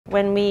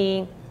When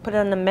we put it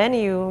on the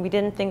menu, we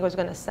didn't think it was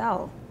going to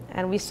sell.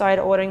 And we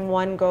started ordering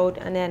 1 goat,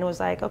 and then it was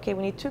like, okay,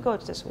 we need 2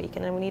 goats this week,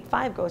 and then we need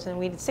 5 goats, and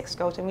we need 6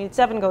 goats, and we need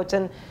 7 goats.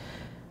 And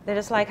they're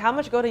just like, how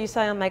much goat are you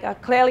selling? I'm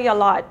like, clearly a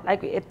lot.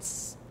 Like,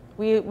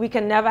 we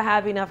can never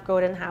have enough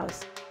goat in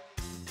house.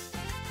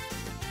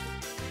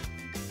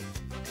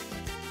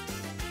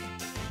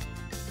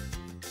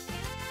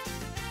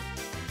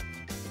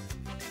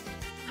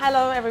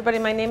 Hello everybody,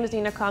 my name is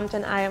Nina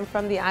Compton. I am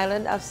from the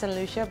island of St.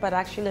 Lucia, but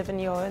actually live in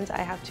New Orleans.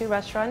 I have 2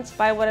 restaurants,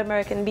 Bywater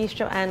American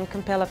Bistro and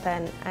Compère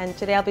Lapin. And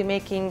today I'll be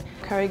making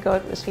curry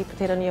goat with sweet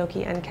potato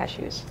gnocchi and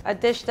cashews. A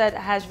dish that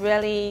has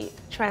really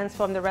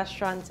transformed the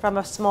restaurant from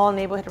a small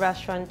neighborhood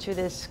restaurant to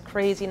this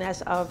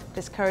craziness of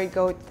this curried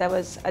goat. That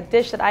was a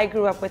dish that I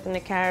grew up with in the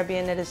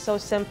Caribbean that is so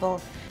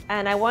simple.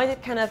 And I wanted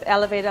to kind of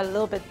elevate it a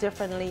little bit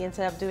differently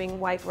instead of doing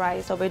white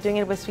rice. So we're doing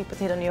it with sweet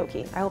potato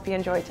gnocchi. I hope you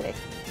enjoy it today.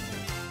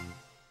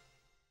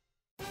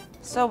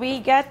 So we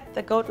get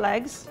the goat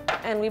legs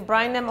and we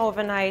brine them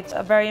overnight,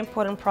 a very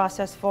important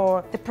process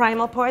for the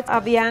primal parts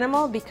of the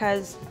animal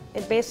because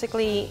it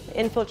basically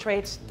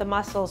infiltrates the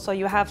muscle. So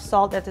you have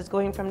salt that is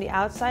going from the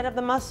outside of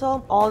the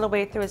muscle all the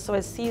way through it. So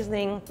it's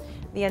seasoning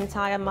the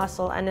entire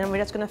muscle. And then we're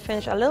just gonna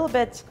finish a little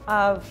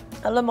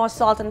more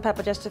salt and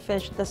pepper just to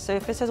finish the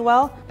surface as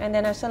well. And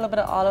then there's a little bit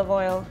of olive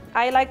oil.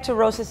 I like to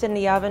roast this in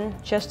the oven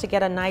just to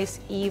get a nice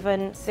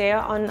even sear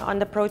on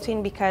the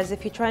protein, because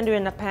if you try and do it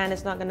in a pan,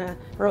 it's not gonna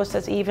roast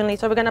as evenly.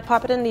 So we're gonna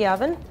pop it in the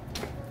oven.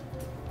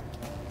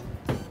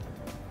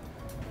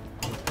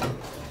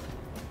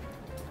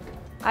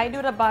 I do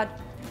it about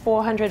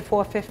 400,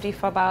 450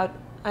 for about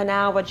an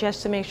hour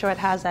just to make sure it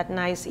has that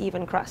nice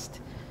even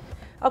crust.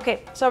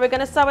 Okay, so we're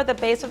gonna start with the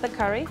base of the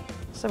curry.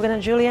 So we're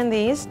gonna julienne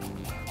these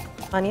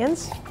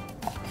onions,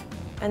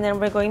 and then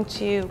we're going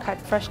to cut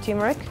fresh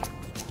turmeric.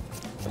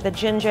 The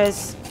ginger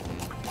is,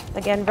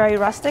 again, very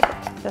rustic,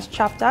 just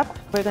chopped up.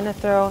 We're gonna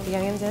throw the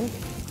onions in.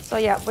 So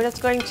yeah, we're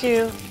just going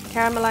to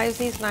caramelize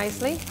these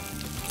nicely,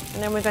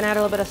 and then we're gonna add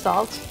a little bit of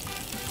salt.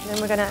 And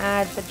then we're gonna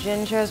add the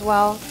ginger as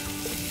well,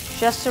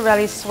 just to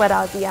really sweat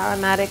out the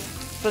aromatic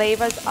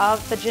flavors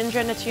of the ginger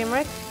and the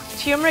turmeric.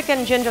 Turmeric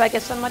and ginger, like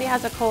if somebody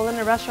has a cold in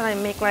the restaurant, I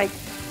make like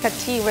a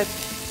tea with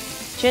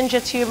ginger,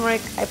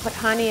 turmeric, I put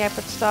honey, I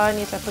put star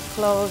anise, I put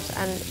cloves,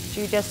 and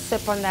you just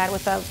sip on that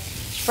with a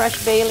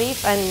fresh bay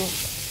leaf, and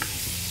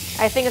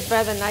I think it's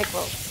better than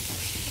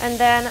NyQuil. And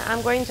then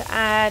I'm going to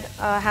add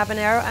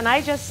habanero, and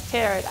I just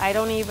tear it. I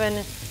don't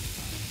even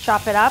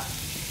chop it up.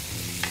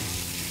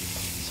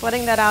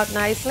 Sweating that out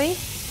nicely.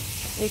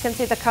 You can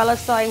see the color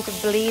starting to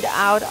bleed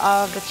out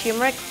of the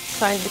turmeric,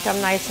 starting to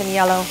become nice and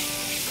yellow.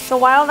 So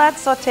while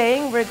that's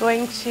sauteing, we're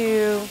going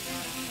to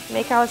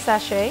make our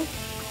sachet.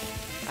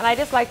 And I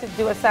just like to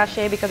do a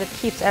sachet because it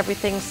keeps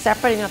everything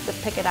separate enough to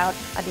pick it out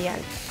at the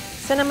end.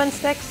 Cinnamon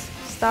sticks,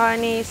 star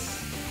anise,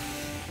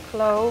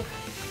 clove,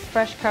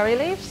 fresh curry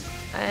leaves,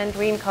 and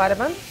green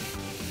cardamom.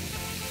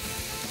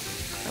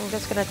 I'm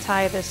just gonna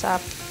tie this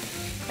up.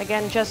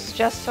 Again, just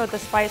so the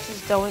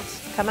spices don't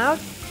come out.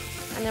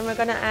 And then we're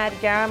gonna add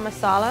garam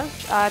masala,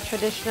 a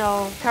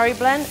traditional curry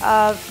blend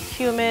of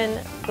cumin,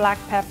 black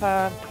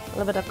pepper, a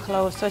little bit of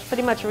cloves. So it's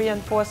pretty much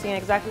reinforcing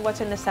exactly what's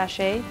in the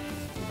sachet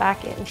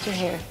back into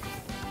here.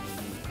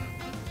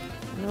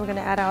 And then we're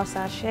gonna add our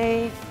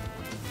sachet.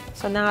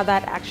 So now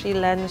that actually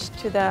lends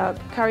to the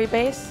curry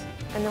base.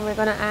 And then we're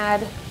gonna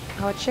add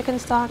our chicken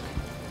stock.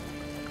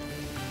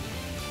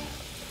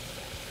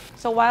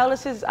 So while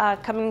this is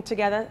coming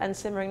together and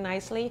simmering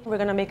nicely, we're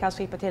gonna make our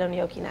sweet potato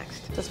gnocchi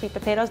next. The sweet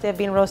potatoes, they've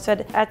been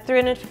roasted at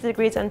 350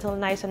 degrees until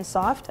nice and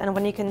soft. And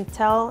when you can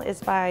tell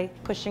is by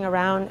pushing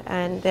around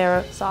and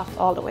they're soft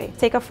all the way.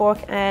 Take a fork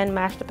and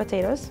mash the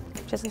potatoes,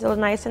 just until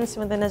nice and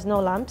smooth and there's no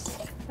lumps.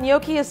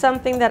 Gnocchi is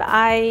something that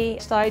I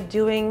started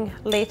doing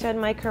later in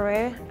my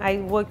career. I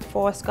worked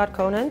for Scott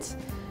Conant's.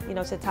 You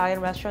know, it's an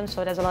Italian restaurant,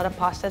 so there's a lot of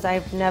pastas.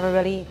 I've never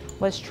really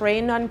was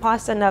trained on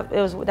pasta, and that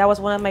was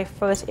one of my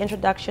first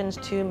introductions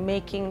to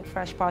making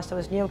fresh pasta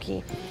was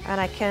gnocchi.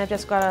 And I kind of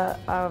just got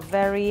a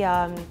very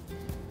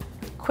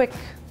quick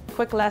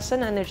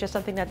lesson, and it's just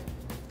something that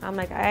I'm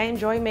like, I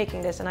enjoy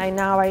making this. And I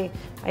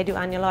do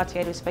agnolotti,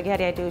 I do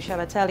spaghetti, I do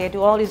scialatelli, I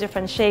do all these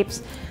different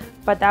shapes.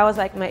 But that was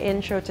like my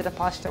intro to the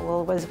pasta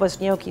world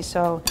was gnocchi.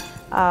 So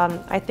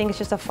I think it's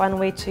just a fun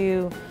way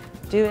to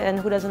do it, and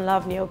who doesn't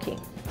love gnocchi?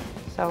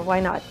 So why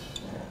not?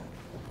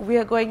 We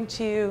are going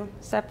to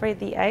separate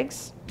the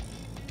eggs,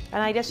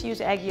 and I just use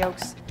egg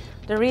yolks.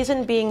 The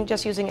reason being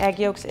just using egg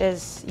yolks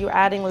is you're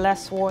adding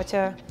less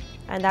water,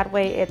 and that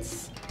way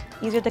it's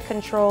easier to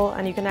control,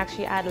 and you can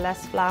actually add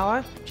less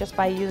flour just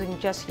by using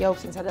just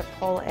yolks instead of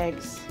whole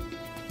eggs.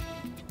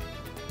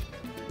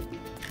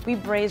 We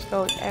braise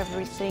goat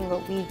every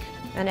single week.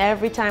 And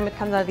every time it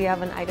comes out of the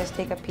oven, I just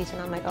take a piece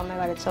and I'm like, oh my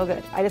God, it's so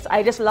good.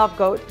 I just love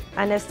goat.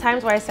 And there's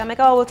times where I say, I'm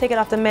like, oh, we'll take it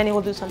off the menu,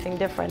 we'll do something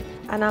different.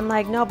 And I'm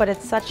like, no, but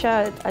it's such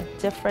a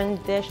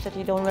different dish that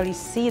you don't really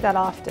see that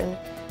often.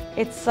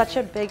 It's such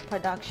a big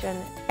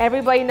production.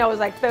 Everybody knows,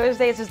 like,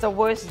 Thursdays is the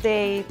worst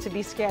day to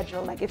be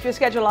scheduled. Like, if you're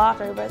scheduled off,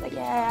 everybody's like,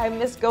 yeah, I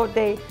miss goat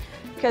day.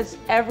 because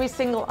every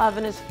single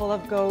oven is full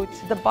of goat.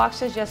 The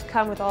boxes just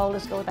come with all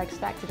this goat like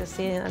stacked to the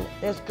ceiling, and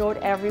there's goat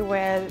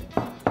everywhere.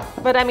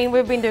 But I mean,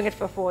 we've been doing it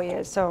for 4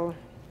 years, so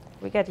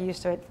we get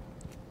used to it.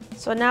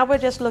 So now we're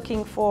just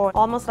looking for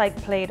almost like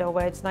Play-Doh,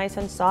 where it's nice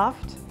and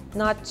soft,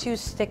 not too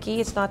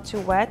sticky, it's not too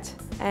wet,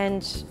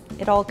 and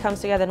it all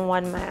comes together in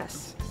one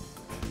mass.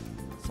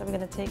 So we're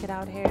gonna take it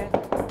out here.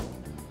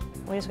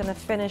 We're just gonna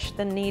finish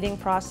the kneading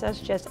process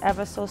just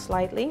ever so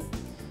slightly.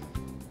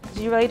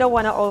 You really don't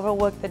want to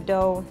overwork the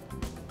dough,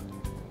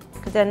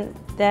 because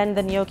then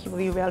the gnocchi will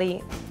be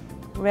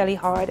really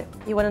hard.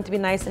 You want them to be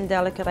nice and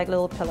delicate, like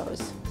little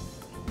pillows.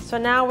 So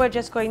now we're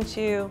just going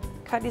to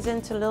cut these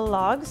into little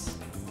logs.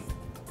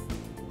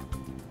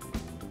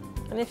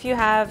 And if you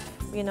have,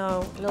 you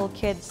know, little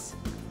kids,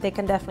 they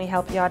can definitely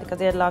help you out because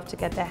they'd love to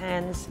get their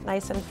hands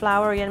nice and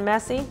floury and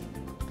messy.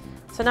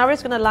 So now we're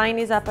just going to line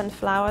these up and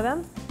flour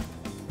them.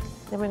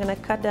 Then we're going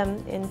to cut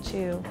them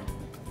into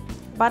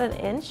about 1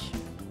 inch.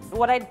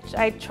 What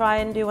I try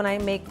and do when I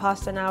make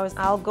pasta now is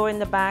I'll go in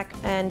the back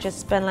and just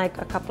spend like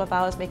a couple of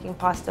hours making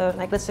pasta,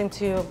 like listening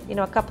to, you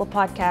know, a couple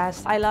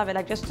podcasts. I love it,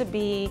 like just to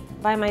be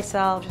by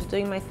myself, just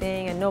doing my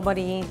thing and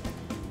nobody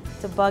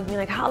to bug me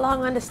like, how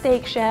long on the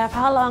steak, chef?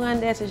 How long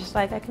on this? It's just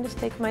like, I can just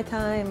take my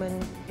time,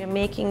 and you're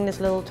making this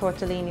little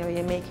tortellini, or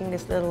you're making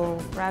this little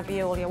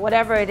ravioli, or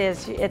whatever it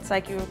is. It's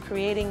like you're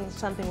creating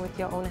something with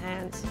your own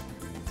hands.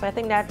 So I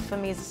think that for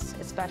me is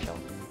special.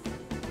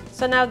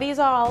 So now these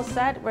are all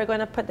set. We're going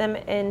to put them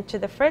into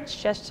the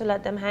fridge just to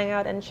let them hang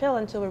out and chill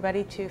until we're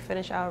ready to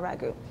finish our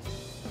ragu.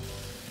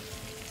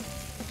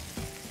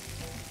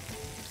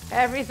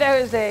 Every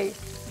Thursday.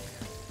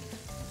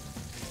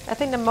 I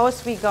think the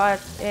most we got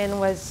in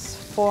was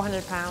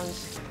 400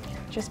 pounds.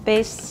 Just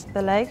baste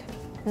the leg.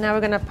 Now we're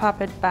going to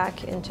pop it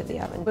back into the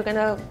oven. We're going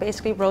to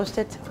basically roast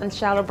it and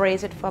shallow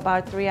braise it for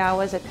about 3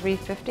 hours at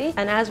 350.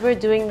 And as we're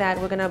doing that,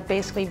 we're going to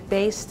basically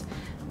baste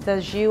the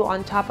jus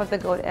on top of the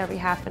goat every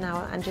half an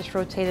hour and just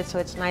rotate it so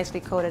it's nicely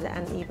coated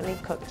and evenly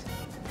cooked.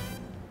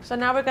 So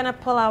now we're going to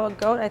pull our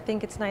goat. I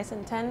think it's nice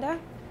and tender.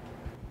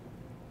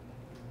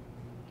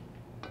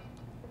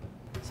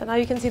 So now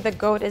you can see the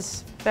goat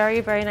is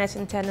very nice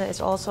and tender.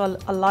 It's also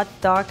a lot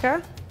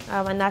darker,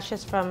 and that's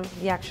just from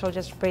the actual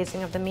just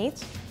braising of the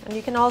meat. And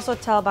you can also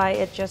tell by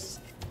it just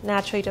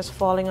naturally just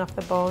falling off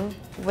the bone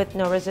with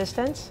no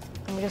resistance.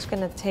 And we're just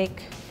going to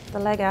take the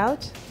leg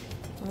out.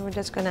 And we're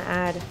just going to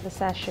add the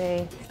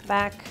sachet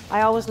back.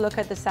 I always look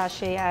at the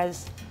sachet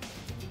as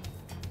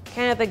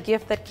kind of the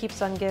gift that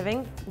keeps on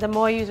giving. The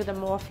more you use it, the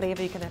more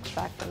flavor you can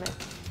extract from it.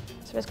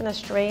 So we're just going to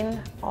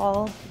strain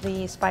all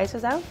the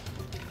spices out.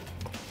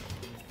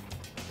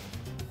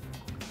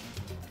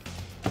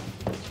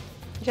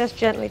 Just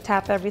gently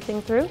tap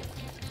everything through.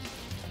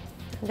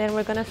 And then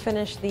we're going to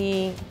finish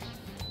the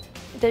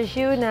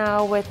jus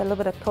now with a little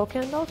bit of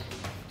coconut milk.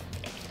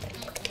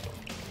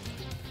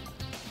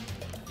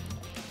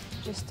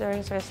 Just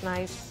stirring so it's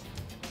nice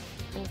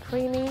and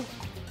creamy.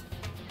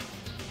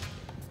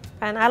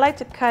 And I like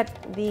to cut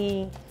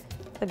the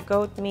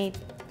goat meat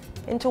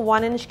into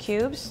 1-inch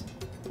cubes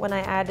when I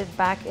add it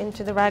back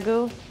into the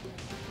ragu,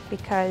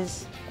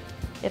 because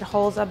it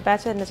holds up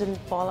better and doesn't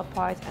fall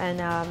apart.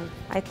 And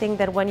I think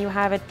that when you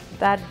have it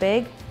that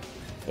big,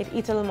 it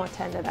eats a little more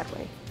tender that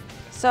way.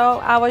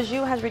 So our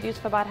jus has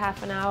reduced for about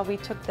half an hour. We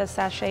took the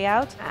sachet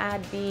out,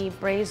 add the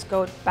braised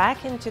goat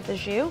back into the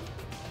jus.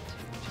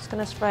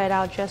 Going to spread it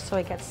out just so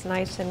it gets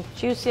nice and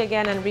juicy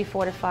again and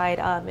refortified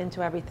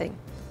into everything.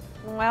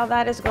 And while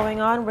that is going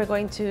on, we're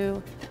going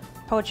to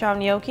poach our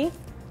gnocchi.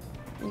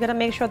 You're going to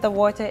make sure the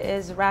water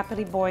is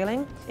rapidly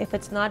boiling. If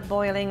it's not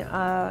boiling,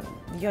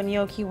 your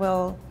gnocchi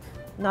will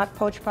not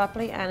poach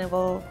properly and it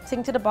will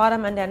sink to the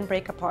bottom and then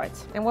break apart.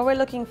 And what we're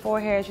looking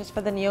for here is just for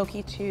the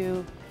gnocchi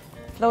to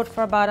float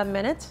for about a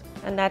minute,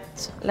 and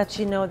that lets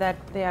you know that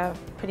they are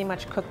pretty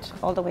much cooked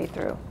all the way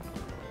through.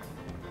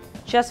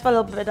 Just for a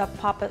little bit of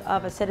pop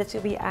of acidity,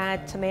 we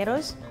add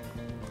tomatoes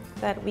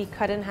that we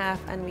cut in half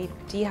and we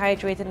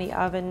dehydrate in the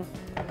oven.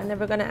 And then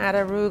we're going to add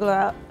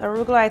arugula.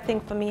 Arugula, I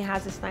think, for me,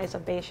 has this nice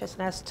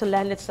herbaceousness to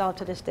lend itself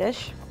to this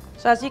dish.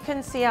 So as you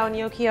can see, our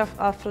gnocchi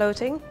are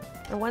floating.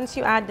 And once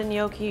you add the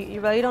gnocchi, you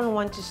really don't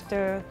want to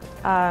stir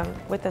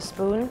with a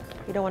spoon.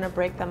 You don't want to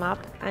break them up.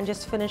 And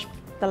just finish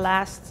the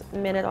last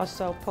minute or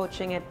so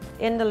poaching it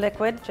in the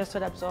liquid just so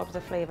it absorbs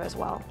the flavor as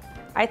well.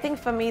 I think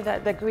for me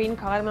that the green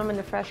cardamom and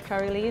the fresh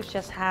curry leaves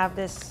just have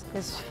this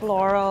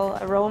floral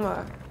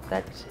aroma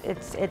that it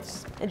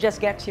just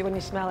gets you when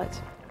you smell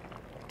it.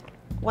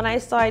 When I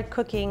started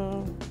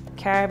cooking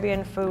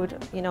Caribbean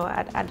food, you know,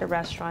 at the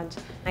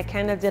restaurant, I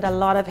kind of did a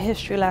lot of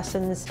history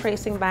lessons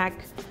tracing back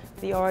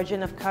the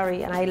origin of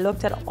curry, and I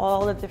looked at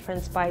all the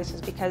different spices,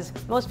 because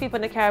most people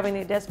in the Caribbean,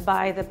 they just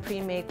buy the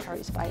pre-made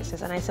curry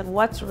spices. And I said,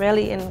 what's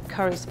really in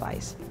curry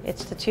spice?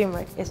 It's the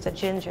turmeric, it's the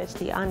ginger, it's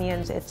the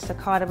onions, it's the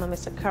cardamom,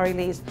 it's the curry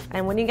leaves.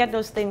 And when you get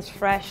those things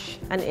fresh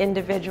and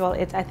individual,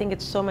 I think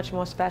it's so much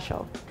more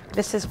special.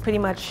 This is pretty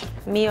much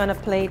me on a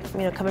plate,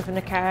 you know, coming from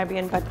the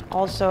Caribbean, but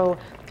also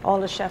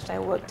all the chefs I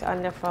worked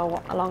under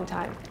for a long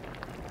time.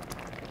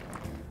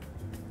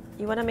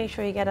 You want to make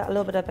sure you get a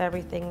little bit of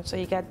everything. So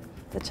you get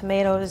the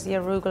tomatoes, the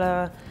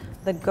arugula,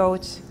 the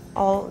goat,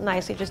 all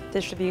nicely just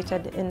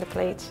distributed in the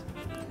plate.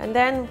 And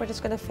then we're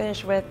just going to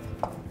finish with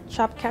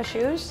chopped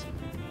cashews.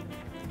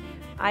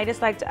 I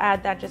just like to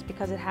add that just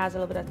because it has a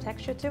little bit of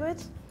texture to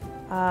it,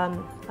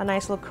 a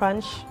nice little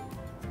crunch.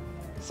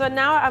 So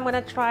now I'm going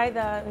to try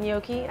the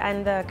gnocchi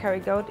and the curry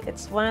goat.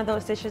 It's one of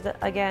those dishes that,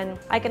 again,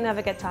 I can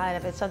never get tired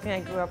of. It's something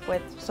I grew up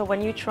with. So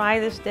when you try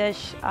this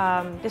dish,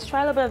 just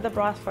try a little bit of the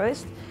broth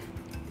first,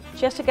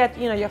 just to get,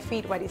 your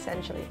feet wet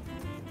essentially.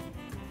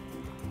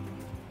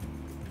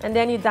 And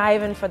then you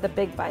dive in for the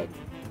big bite.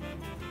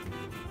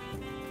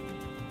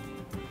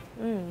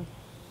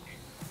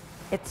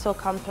 It's so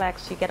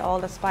complex. You get all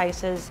the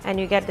spices and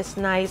you get this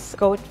nice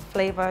goat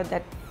flavor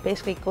that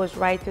basically goes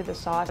right through the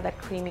sauce, that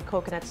creamy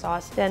coconut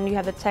sauce. Then you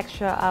have the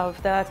texture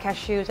of the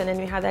cashews, and then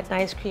you have that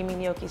nice creamy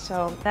gnocchi.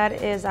 So that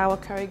is our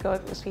curry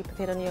goat with sweet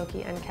potato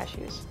gnocchi and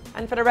cashews.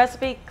 And for the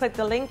recipe, click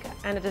the link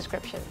and the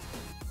description.